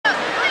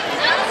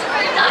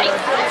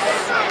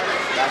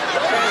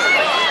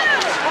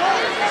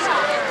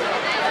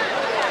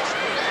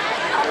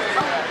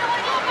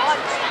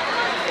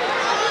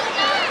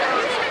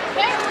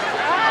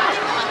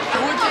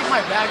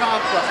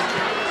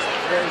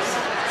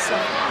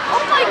awesome.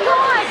 Oh my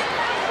God!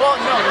 Well,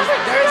 no,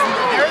 there is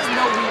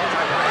no weed in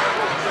my bag.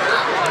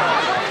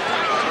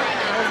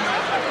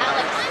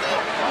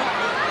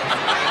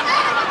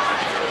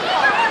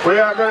 We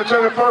are going to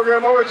turn the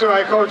program over to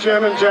my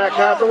co-chairman, Jack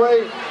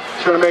Hathaway.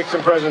 He's going to make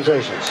some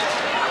presentations. You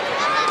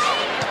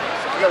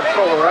got to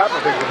pull the wrap, I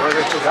think, before it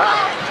gets too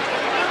hot.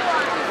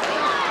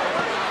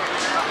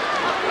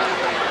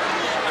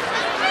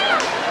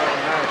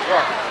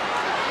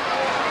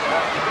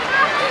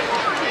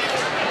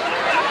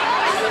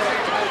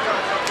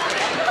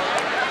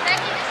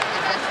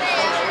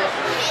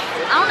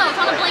 I don't know, it's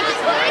on a blanket.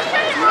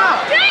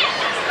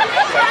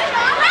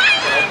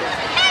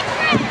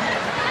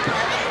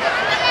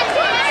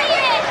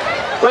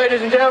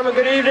 Ladies and gentlemen,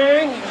 good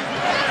evening.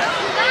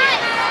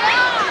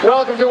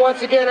 Welcome to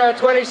once again our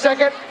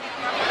 22nd.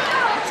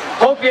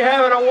 Hope you're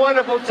having a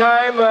wonderful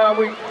time.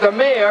 The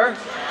mayor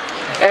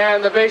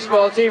and the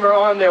baseball team are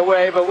on their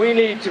way, but we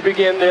need to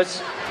begin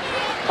this.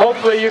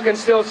 Hopefully you can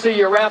still see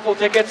your raffle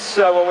tickets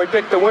when we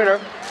pick the winner.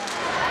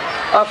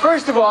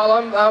 First of all,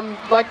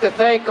 I'd like to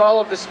thank all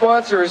of the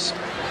sponsors.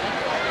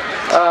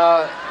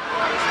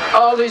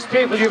 All these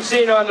people you've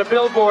seen on the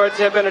billboards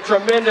have been a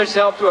tremendous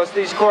help to us,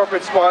 these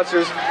corporate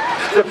sponsors.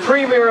 The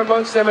premier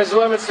amongst them is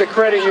Leominster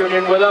Credit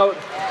Union, without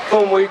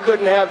whom we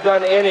couldn't have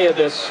done any of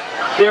this.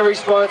 They're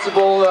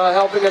responsible,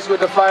 helping us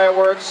with the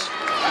fireworks,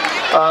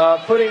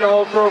 putting the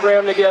whole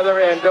program together,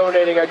 and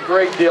donating a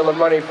great deal of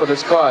money for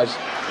this cause.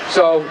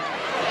 So,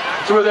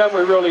 through them,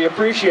 we really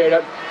appreciate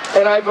it.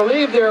 And I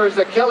believe there is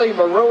a Kelly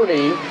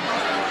Maroney.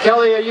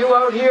 Kelly, are you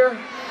out here?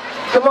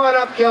 Come on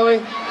up,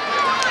 Kelly.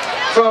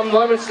 From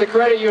Leominster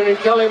Credit Union,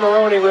 Kelly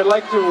Maroney. We'd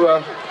like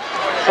to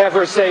have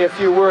her say a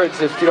few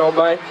words, if you don't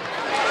mind.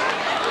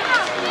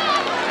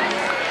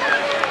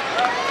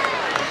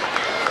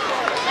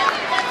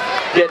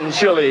 Getting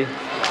chilly.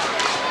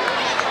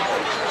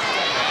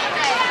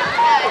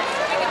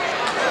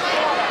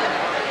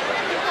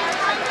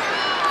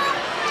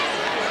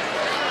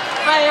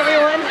 Hi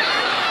everyone,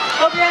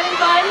 hope you're having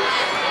fun.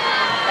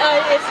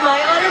 It's my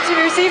honor to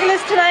be receiving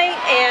this tonight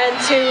and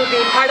to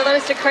be part of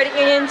Leominster Credit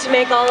Union to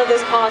make all of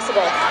this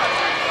possible.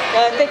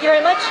 Thank you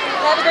very much.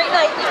 Have a great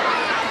night.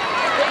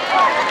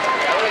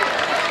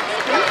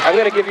 I'm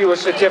going to give you a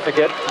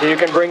certificate that you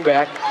can bring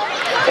back,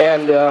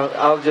 and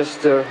I'll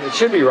just, it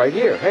should be right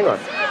here. Hang on.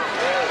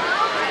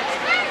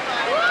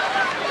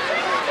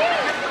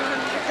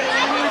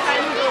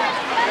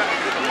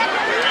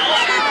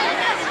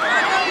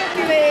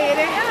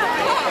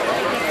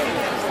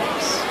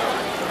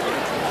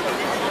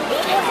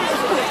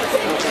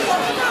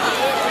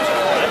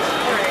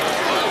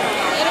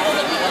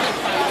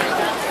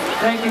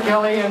 Thank you,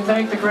 Kelly, and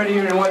thank the credit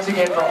union once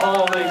again for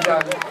all they've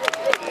done.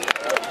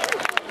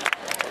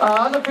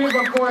 Other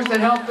people, of course, that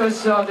helped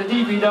us, the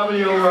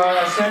DPW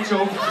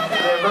Essential,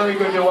 they're very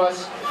good to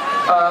us.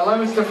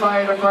 Leominster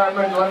Fire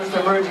Department, Leominster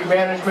Emergency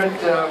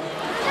Management, the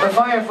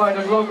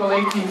firefighters, Local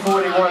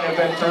 1841, have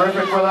been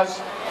terrific with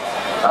us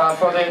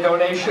for their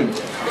donation.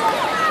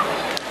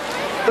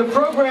 The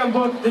program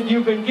book that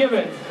you've been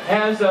given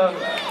has a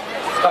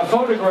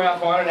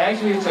photograph on it.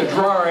 Actually, it's a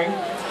drawing,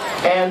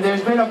 and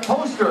there's been a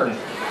poster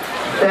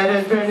that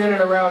has been in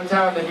and around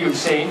town that you've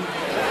seen.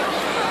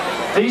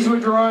 These were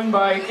drawn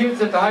by kids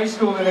at the high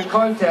school in a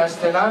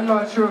contest, and I'm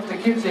not sure if the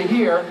kids are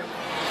here,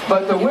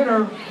 but the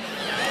winner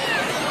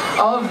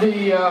of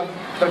the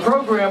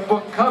program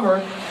book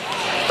cover,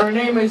 her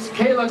name is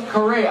Kayla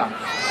Correa.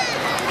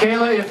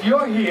 Kayla, if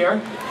you're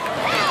here,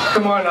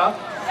 come on up.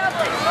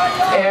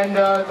 And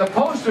the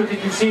poster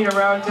that you've seen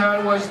around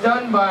town was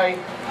done by,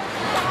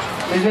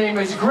 his name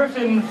is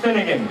Griffin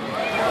Finnegan.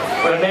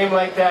 With a name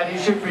like that, he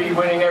should be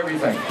winning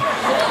everything.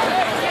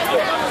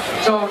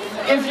 So,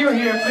 if you're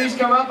here, please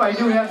come up. I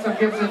do have some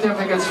gift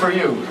certificates for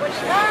you.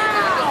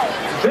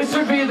 This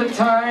would be the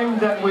time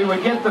that we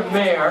would get the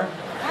mayor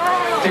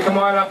to come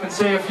on up and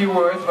say a few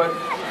words, but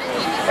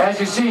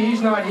as you see,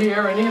 he's not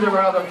here, and neither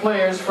are other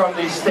players from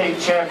the state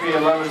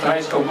champion Leominster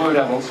High School Blue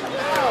Devils.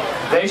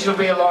 They shall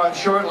be along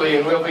shortly,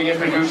 and we'll be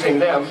introducing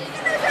them.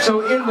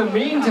 So, in the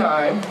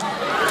meantime,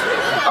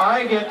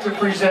 I get to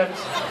present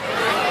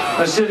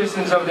the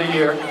Citizens of the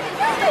Year,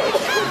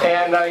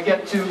 and I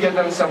get to give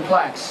them some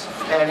plaques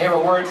and hear a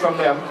word from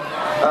them.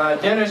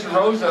 Dennis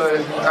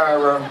Rosa,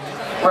 our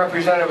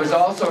representative, is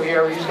also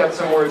here. He's got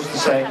some words to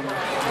say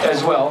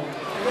as well.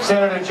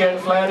 Senator Jen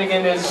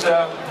Flanagan is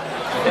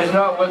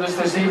not with us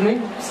this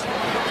evening,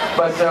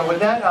 but with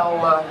that,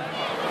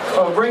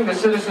 I'll bring the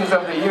Citizens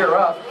of the Year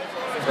up.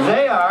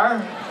 They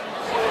are,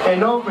 in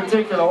no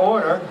particular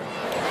order,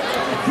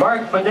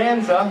 Mark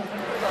Bedanza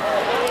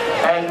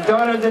and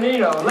Donna. Ladies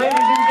and gentlemen,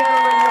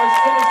 your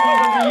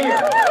Citizens of the Year.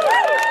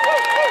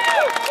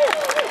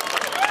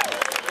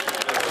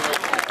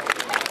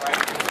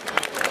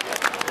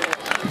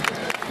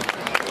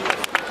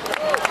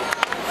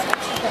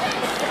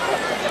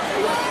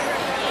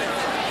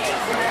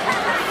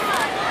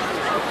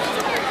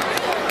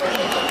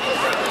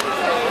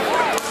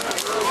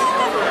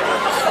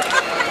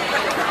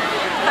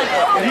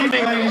 Good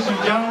evening, ladies and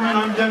gentlemen.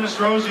 I'm Dennis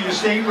Rosie, your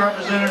state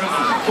representative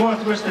of the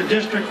 4th Worcester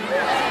District.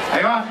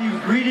 I offer you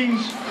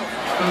greetings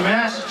from the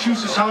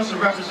Massachusetts House of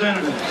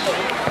Representatives.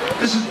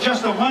 This is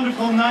just a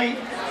wonderful night.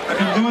 I've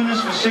been doing this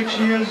for 6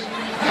 years.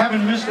 I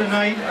haven't missed a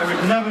night. I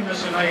would never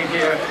miss a night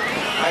here.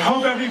 I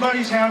hope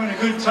everybody's having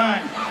a good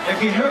time.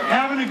 If you're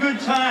having a good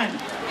time,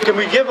 can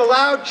we give a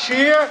loud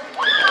cheer? All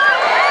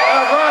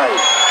right.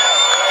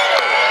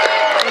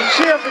 And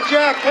cheer for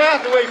Jack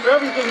Hathaway for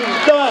everything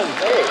he's done.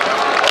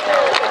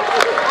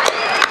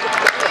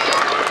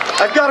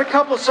 I've got a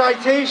couple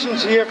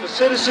citations here for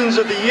Citizens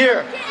of the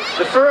Year.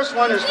 The first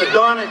one is for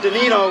Donna,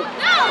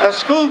 a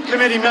school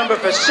committee member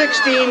for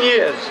 16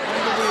 years.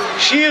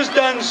 She has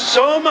done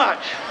so much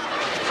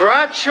for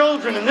our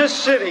children in this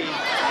city,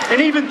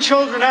 and even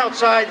children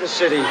outside the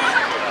city,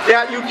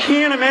 that you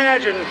can't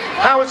imagine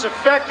how it's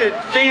affected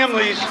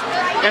families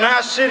in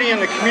our city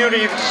and the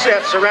communities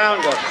that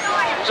surround us.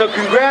 So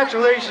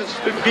congratulations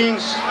for being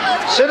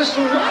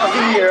Citizen of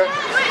the Year,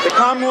 the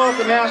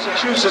Commonwealth of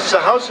Massachusetts, the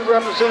House of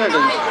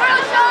Representatives.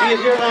 Be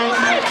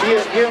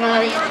it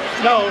hereby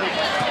known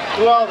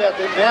to all that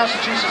the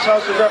Massachusetts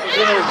House of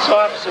Representatives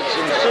offers its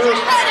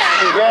sincerest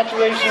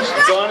congratulations to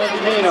Donna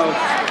Danino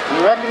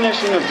in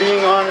recognition of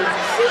being honored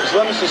as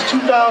Leominster's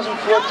 2014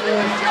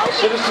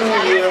 Citizen of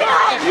the Year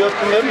for your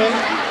commitment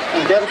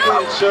and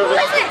dedicated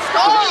service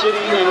to the city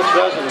and its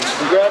residents.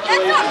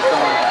 Congratulations,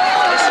 Donna.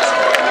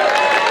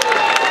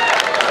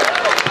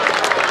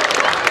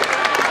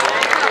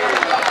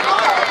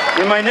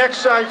 And my next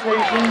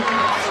citation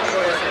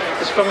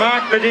is for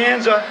Mark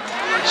Bedanza,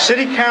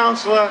 City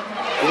Councilor,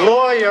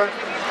 lawyer,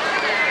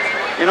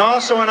 and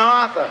also an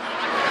author.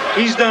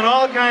 He's done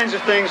all kinds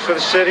of things for the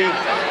city.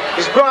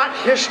 He's brought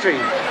history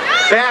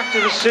back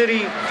to the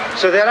city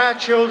so that our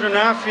children,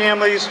 our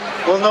families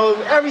will know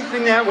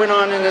everything that went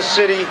on in the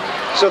city,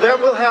 so that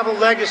we'll have a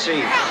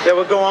legacy that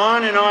will go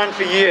on and on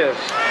for years.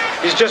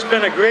 He's just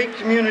been a great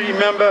community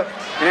member,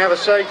 and I have a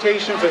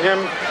citation for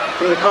him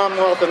from the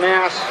Commonwealth of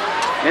Mass.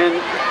 And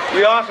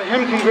we offer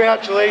him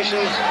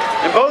congratulations.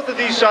 And both of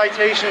these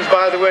citations,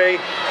 by the way,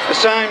 are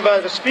signed by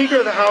the Speaker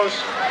of the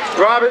House,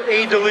 Robert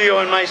A.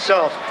 DeLeo, and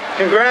myself.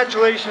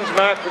 Congratulations,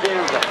 Mark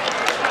Bedanza.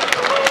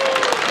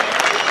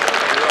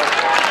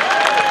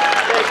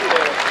 Thank you,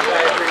 Dennis.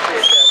 I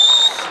appreciate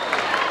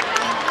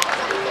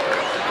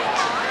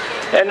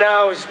that. And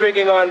now,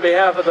 speaking on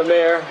behalf of the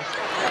mayor,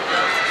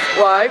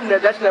 well,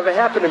 that's never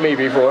happened to me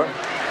before.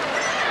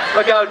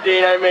 Look out,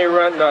 Dean, I may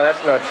run. No,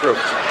 that's not true.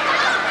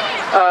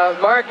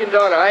 Mark and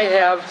Donna, I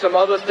have some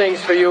other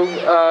things for you,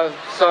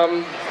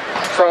 some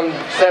from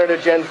Senator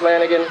Jen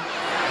Flanagan.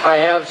 I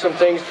have some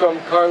things from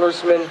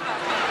Congressman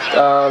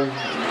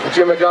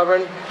Jim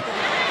McGovern,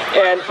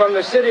 and from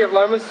the city of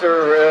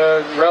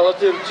Leominster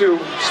relative to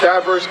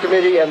Starburst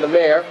Committee and the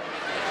mayor.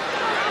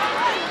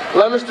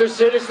 Leominster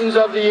Citizens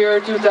of the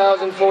Year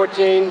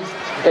 2014,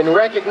 in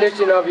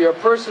recognition of your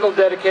personal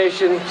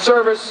dedication,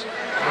 service,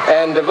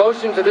 and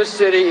devotion to this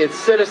city, its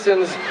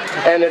citizens,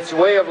 and its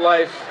way of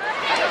life.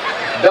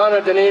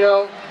 Donna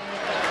Danino,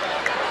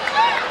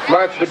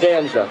 Mark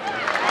Bedanza.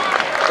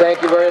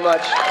 Thank you very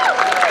much.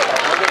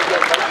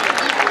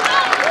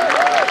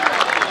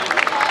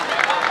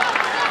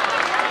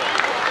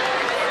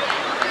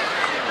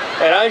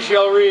 And I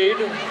shall read,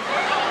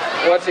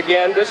 once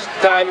again, this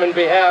time in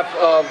behalf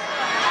of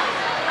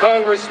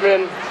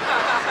Congressman,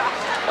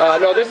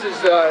 this is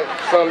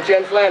from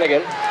Jen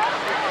Flanagan.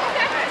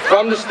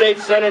 From the State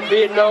Senate,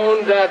 be it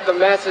known that the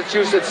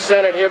Massachusetts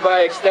Senate hereby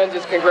extends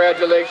its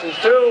congratulations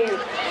to,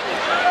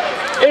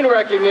 in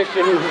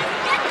recognition,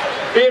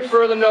 be it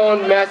further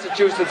known,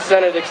 Massachusetts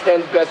Senate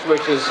extends best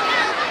wishes.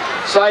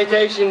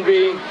 Citation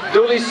be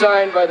duly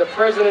signed by the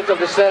President of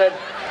the Senate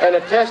and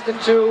attested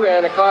to,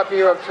 and a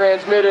copy of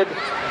transmitted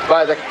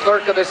by the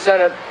Clerk of the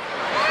Senate,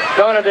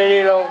 Donna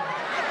Danino,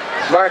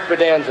 Mark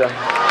Bedanza.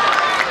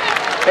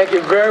 Thank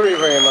you very,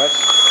 very much.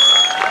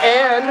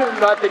 And,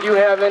 not that you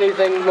have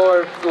anything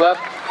more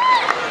left,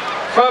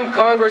 from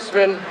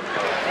Congressman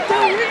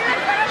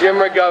Jim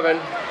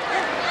McGovern,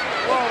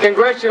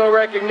 Congressional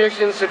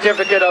Recognition,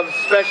 Certificate of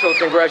Special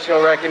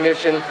Congressional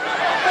Recognition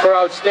for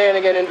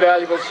outstanding and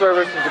invaluable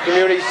service to the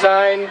community,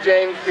 signed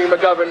James P.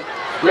 McGovern,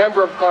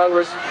 Member of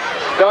Congress,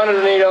 Donna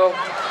Danino,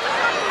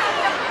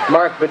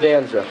 Mark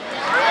Bedanza.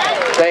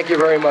 Thank you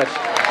very much.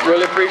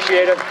 Really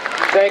appreciate it.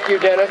 Thank you,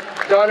 Dennis.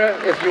 Donna,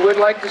 if you would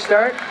like to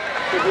start.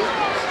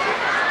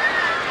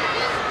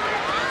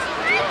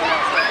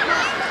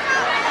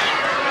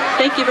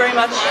 Thank you very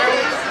much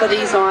for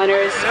these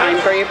honors. I'm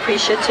very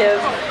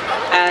appreciative,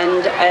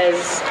 and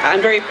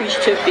I'm very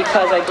appreciative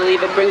because I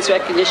believe it brings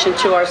recognition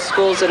to our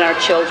schools and our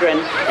children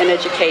and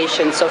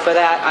education. So for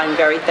that, I'm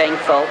very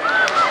thankful.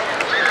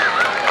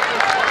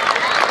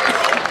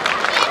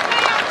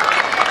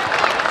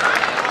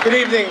 Good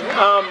evening.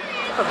 I'm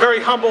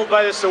very humbled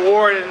by this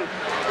award, and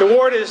the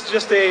award is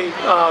just a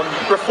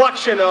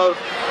reflection of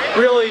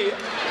really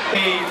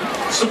a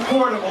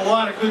support of a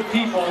lot of good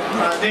people,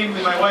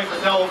 namely my wife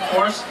Adele, of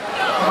course,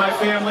 and my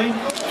family.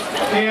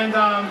 And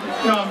I'm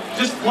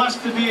just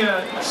blessed to be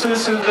a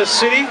citizen of this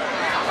city.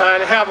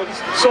 and have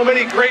so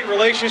many great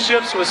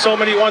relationships with so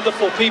many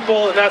wonderful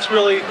people, and that's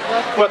really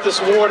what this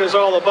award is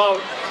all about.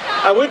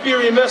 I would be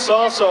remiss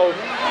also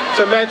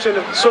to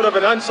mention sort of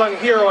an unsung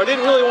hero. I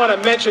didn't really want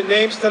to mention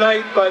names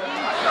tonight, but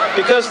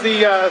because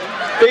the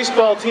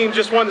baseball team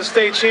just won the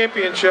state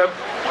championship,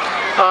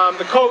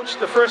 the coach,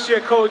 the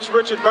first-year coach,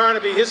 Richard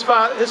Barnaby, his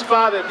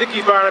father,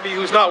 Dickie Barnaby,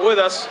 who's not with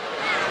us,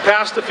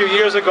 passed a few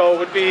years ago,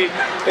 would be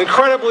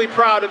incredibly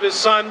proud of his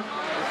son.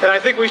 And I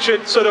think we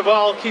should sort of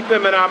all keep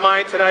him in our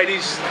mind tonight.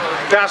 He's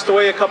passed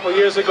away a couple of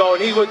years ago,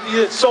 and he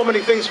did so many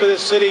things for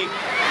this city,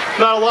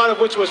 not a lot of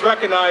which was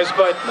recognized,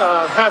 but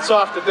hats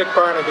off to Dick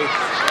Barnaby.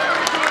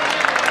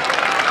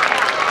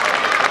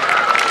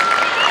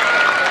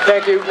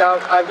 Thank you. Now,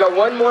 I've got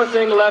one more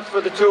thing left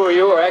for the two of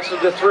you, or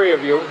actually the three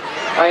of you.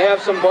 I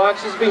have some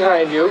boxes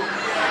behind you,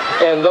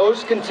 and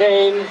those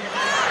contain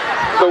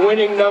the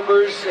winning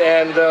numbers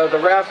and the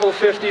raffle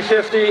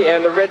 50-50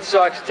 and the Red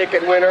Sox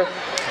ticket winner.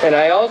 And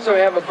I also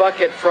have a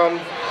bucket from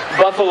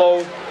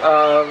Buffalo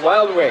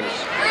Wild Wings.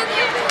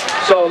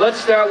 So let's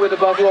start with the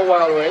Buffalo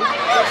Wild Wings.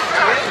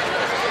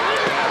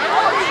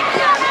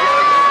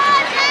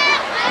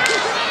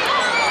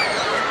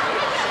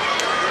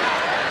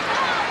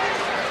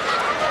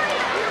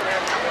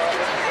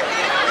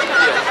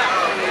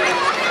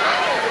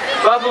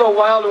 Buffalo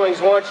Wild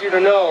Wings wants you to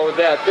know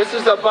that this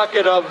is a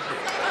bucket of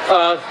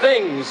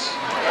things,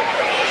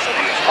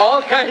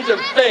 all kinds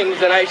of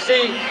things, and I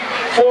see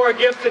 4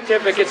 gift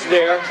certificates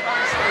there,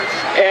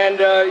 and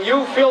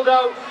you filled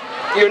out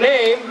your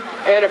name,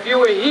 and if you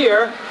were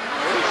here,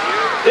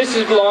 this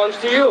belongs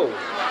to you.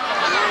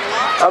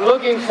 I'm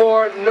looking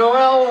for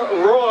Noel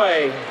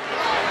Roy.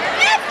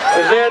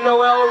 Is there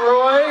Noel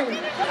Roy?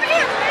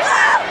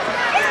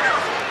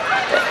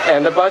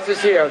 And the bus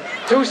is here.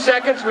 2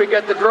 seconds, we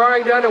get the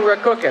drawing done and we're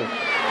cooking.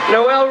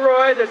 Noel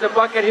Roy, there's a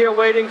bucket here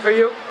waiting for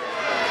you.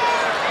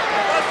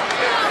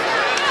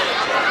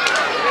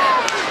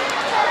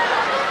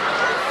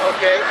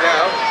 Okay,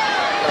 now.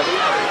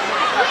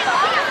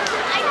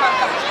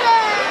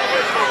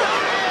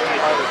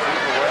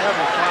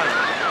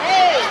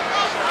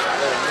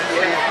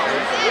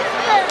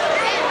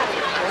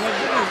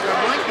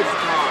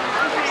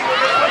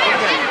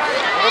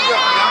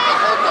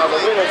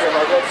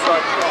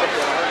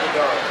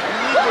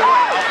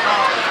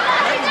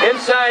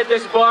 Inside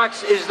this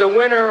box is the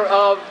winner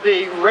of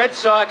the Red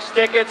Sox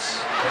tickets,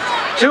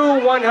 2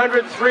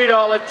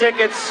 $103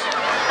 tickets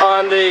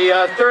on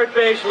the third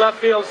base left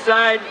field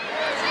side,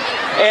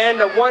 and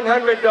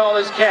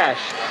 $100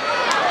 cash.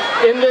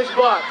 In this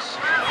box,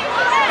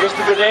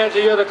 Mr. Bedanza,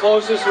 you're the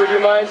closest, would you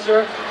mind,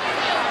 sir?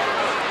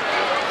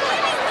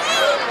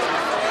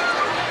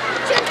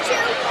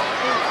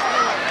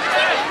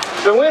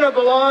 The winner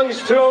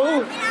belongs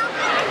to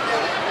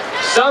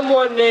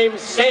someone named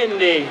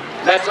Sandy.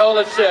 That's all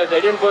it says.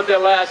 They didn't put their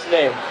last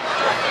name.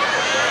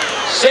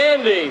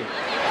 Sandy,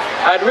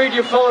 I'd read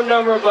your phone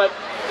number, but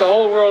the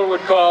whole world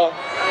would call.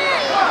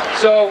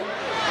 So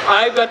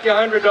I've got your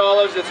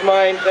 $100. It's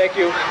mine. Thank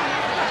you.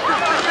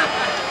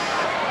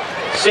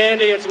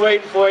 Sandy, it's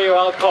waiting for you.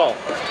 I'll call.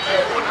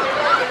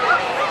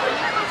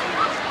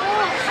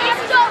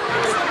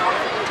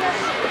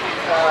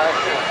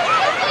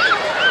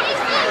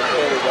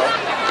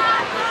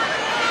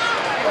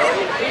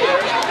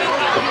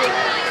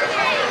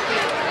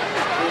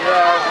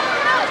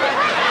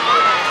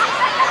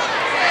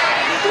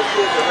 This is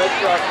the Red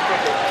Sox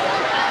ticket.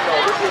 No,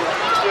 this is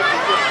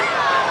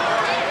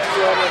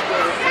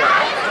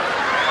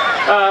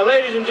 50-50.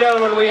 Ladies and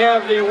gentlemen, we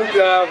have the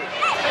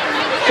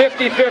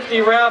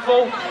 50-50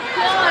 raffle.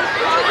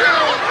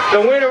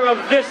 The winner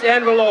of this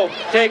envelope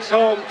takes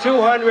home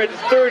 $239.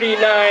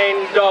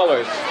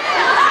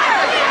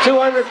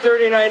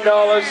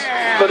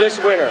 $239 for this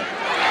winner.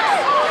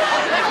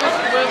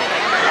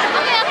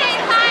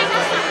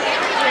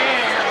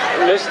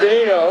 Miss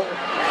Dino.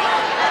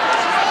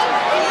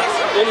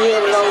 In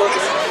here without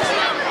looking.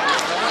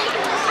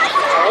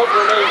 I hope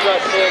her name's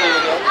not Sandy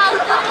again. I'll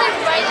put it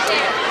right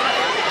there.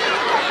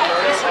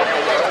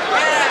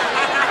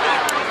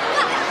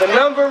 The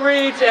number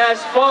reads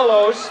as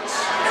follows.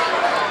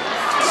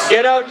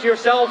 Get out your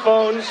cell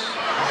phones.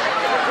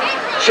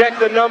 Check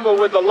the number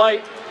with the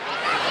light.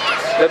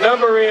 The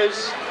number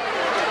is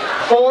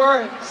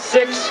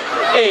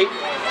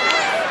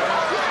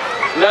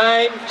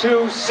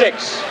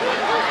 468-926.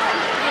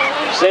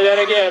 Say that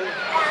again.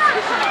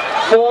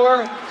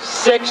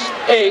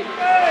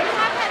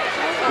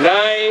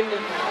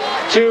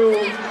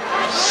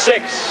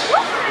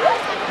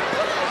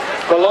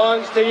 468-926.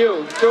 Belongs to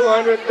you.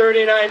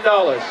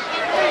 $239.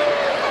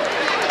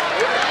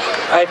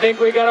 I think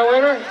we got a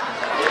winner.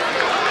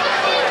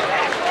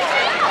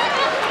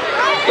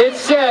 It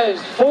says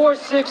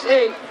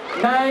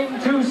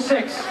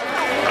 468-926.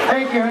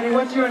 Thank you, honey.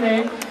 What's your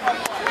name?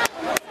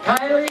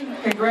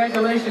 Kylie,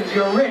 congratulations.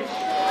 You're rich.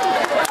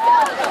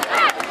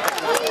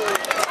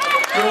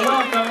 You're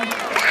welcome.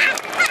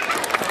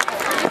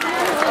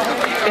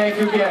 Thank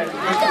you again,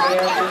 Mr.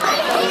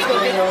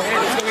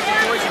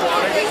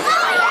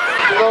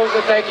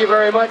 Rosa, thank you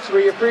very much.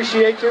 We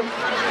appreciate you.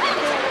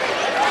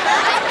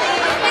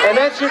 And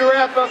that should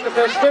wrap up the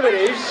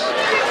festivities.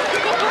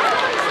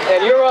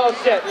 And you're all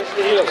set,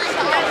 Mr. Healy.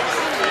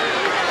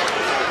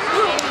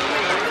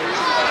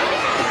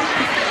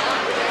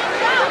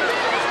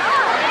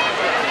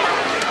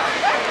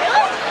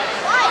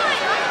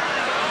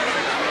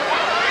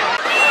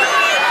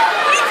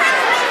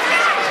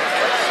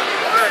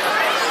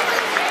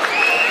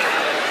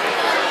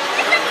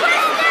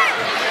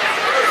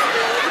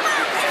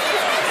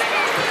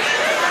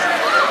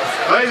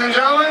 Ladies and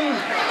gentlemen,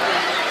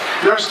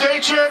 your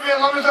state champion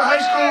Leominster High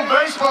School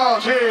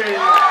baseball team.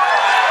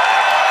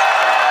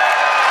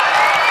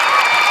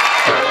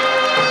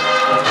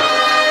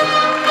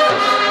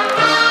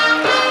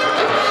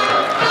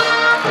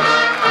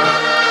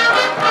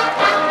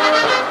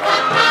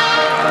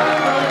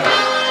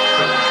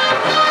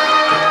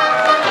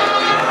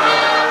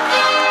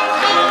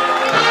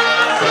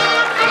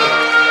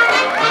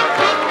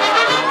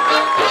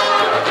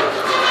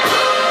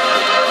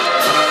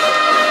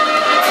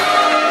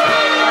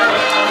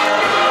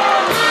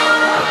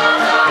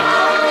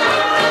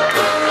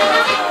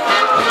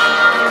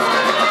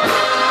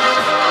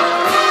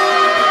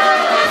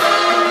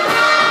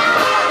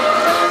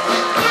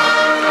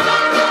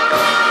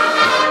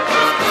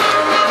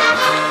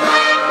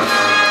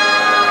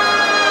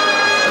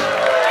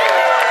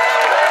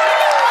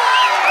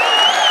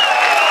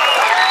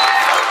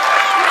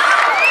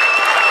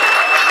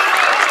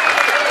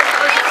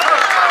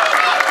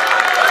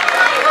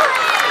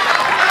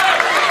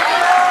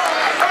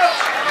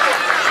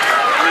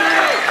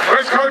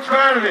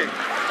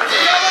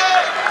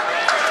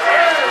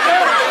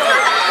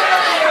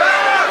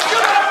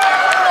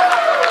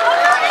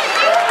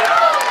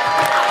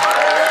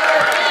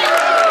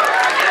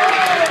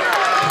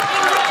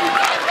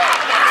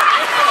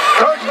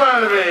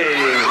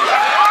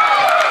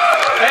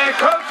 And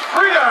Coach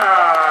Kruger.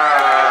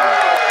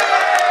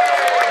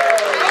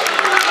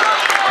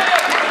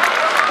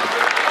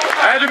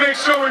 I had to make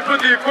sure we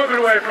put the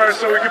equipment away first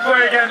so we can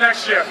play again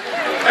next year.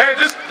 Hey,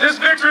 this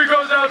victory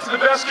goes out to the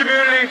best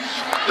community,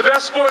 the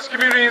best sports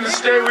community in the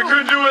state. We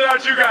couldn't do it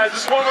without you guys.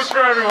 This one was for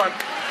everyone.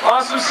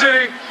 Awesome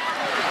city.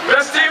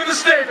 Best team in the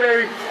state,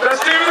 baby.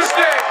 Best team in the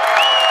state.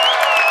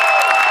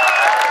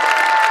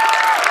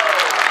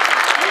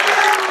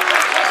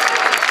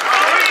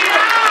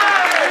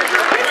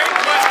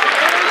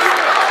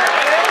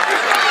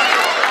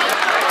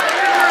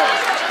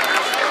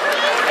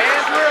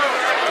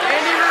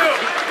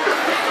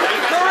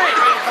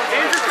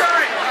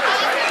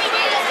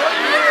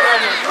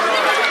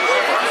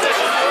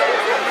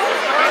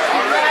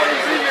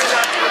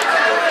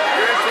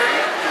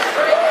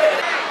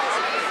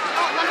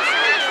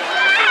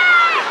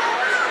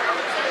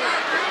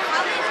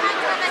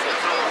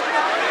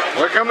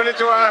 We're coming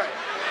into our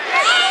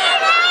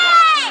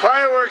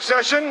fireworks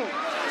session.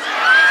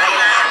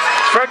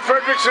 Fred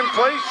Frederickson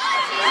Place.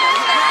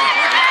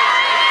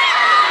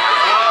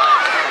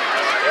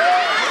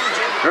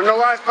 From the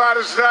last part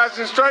of the Stars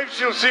and Stripes,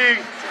 you'll see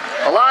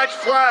a large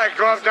flag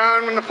drop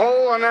down from the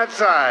pole on that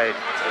side.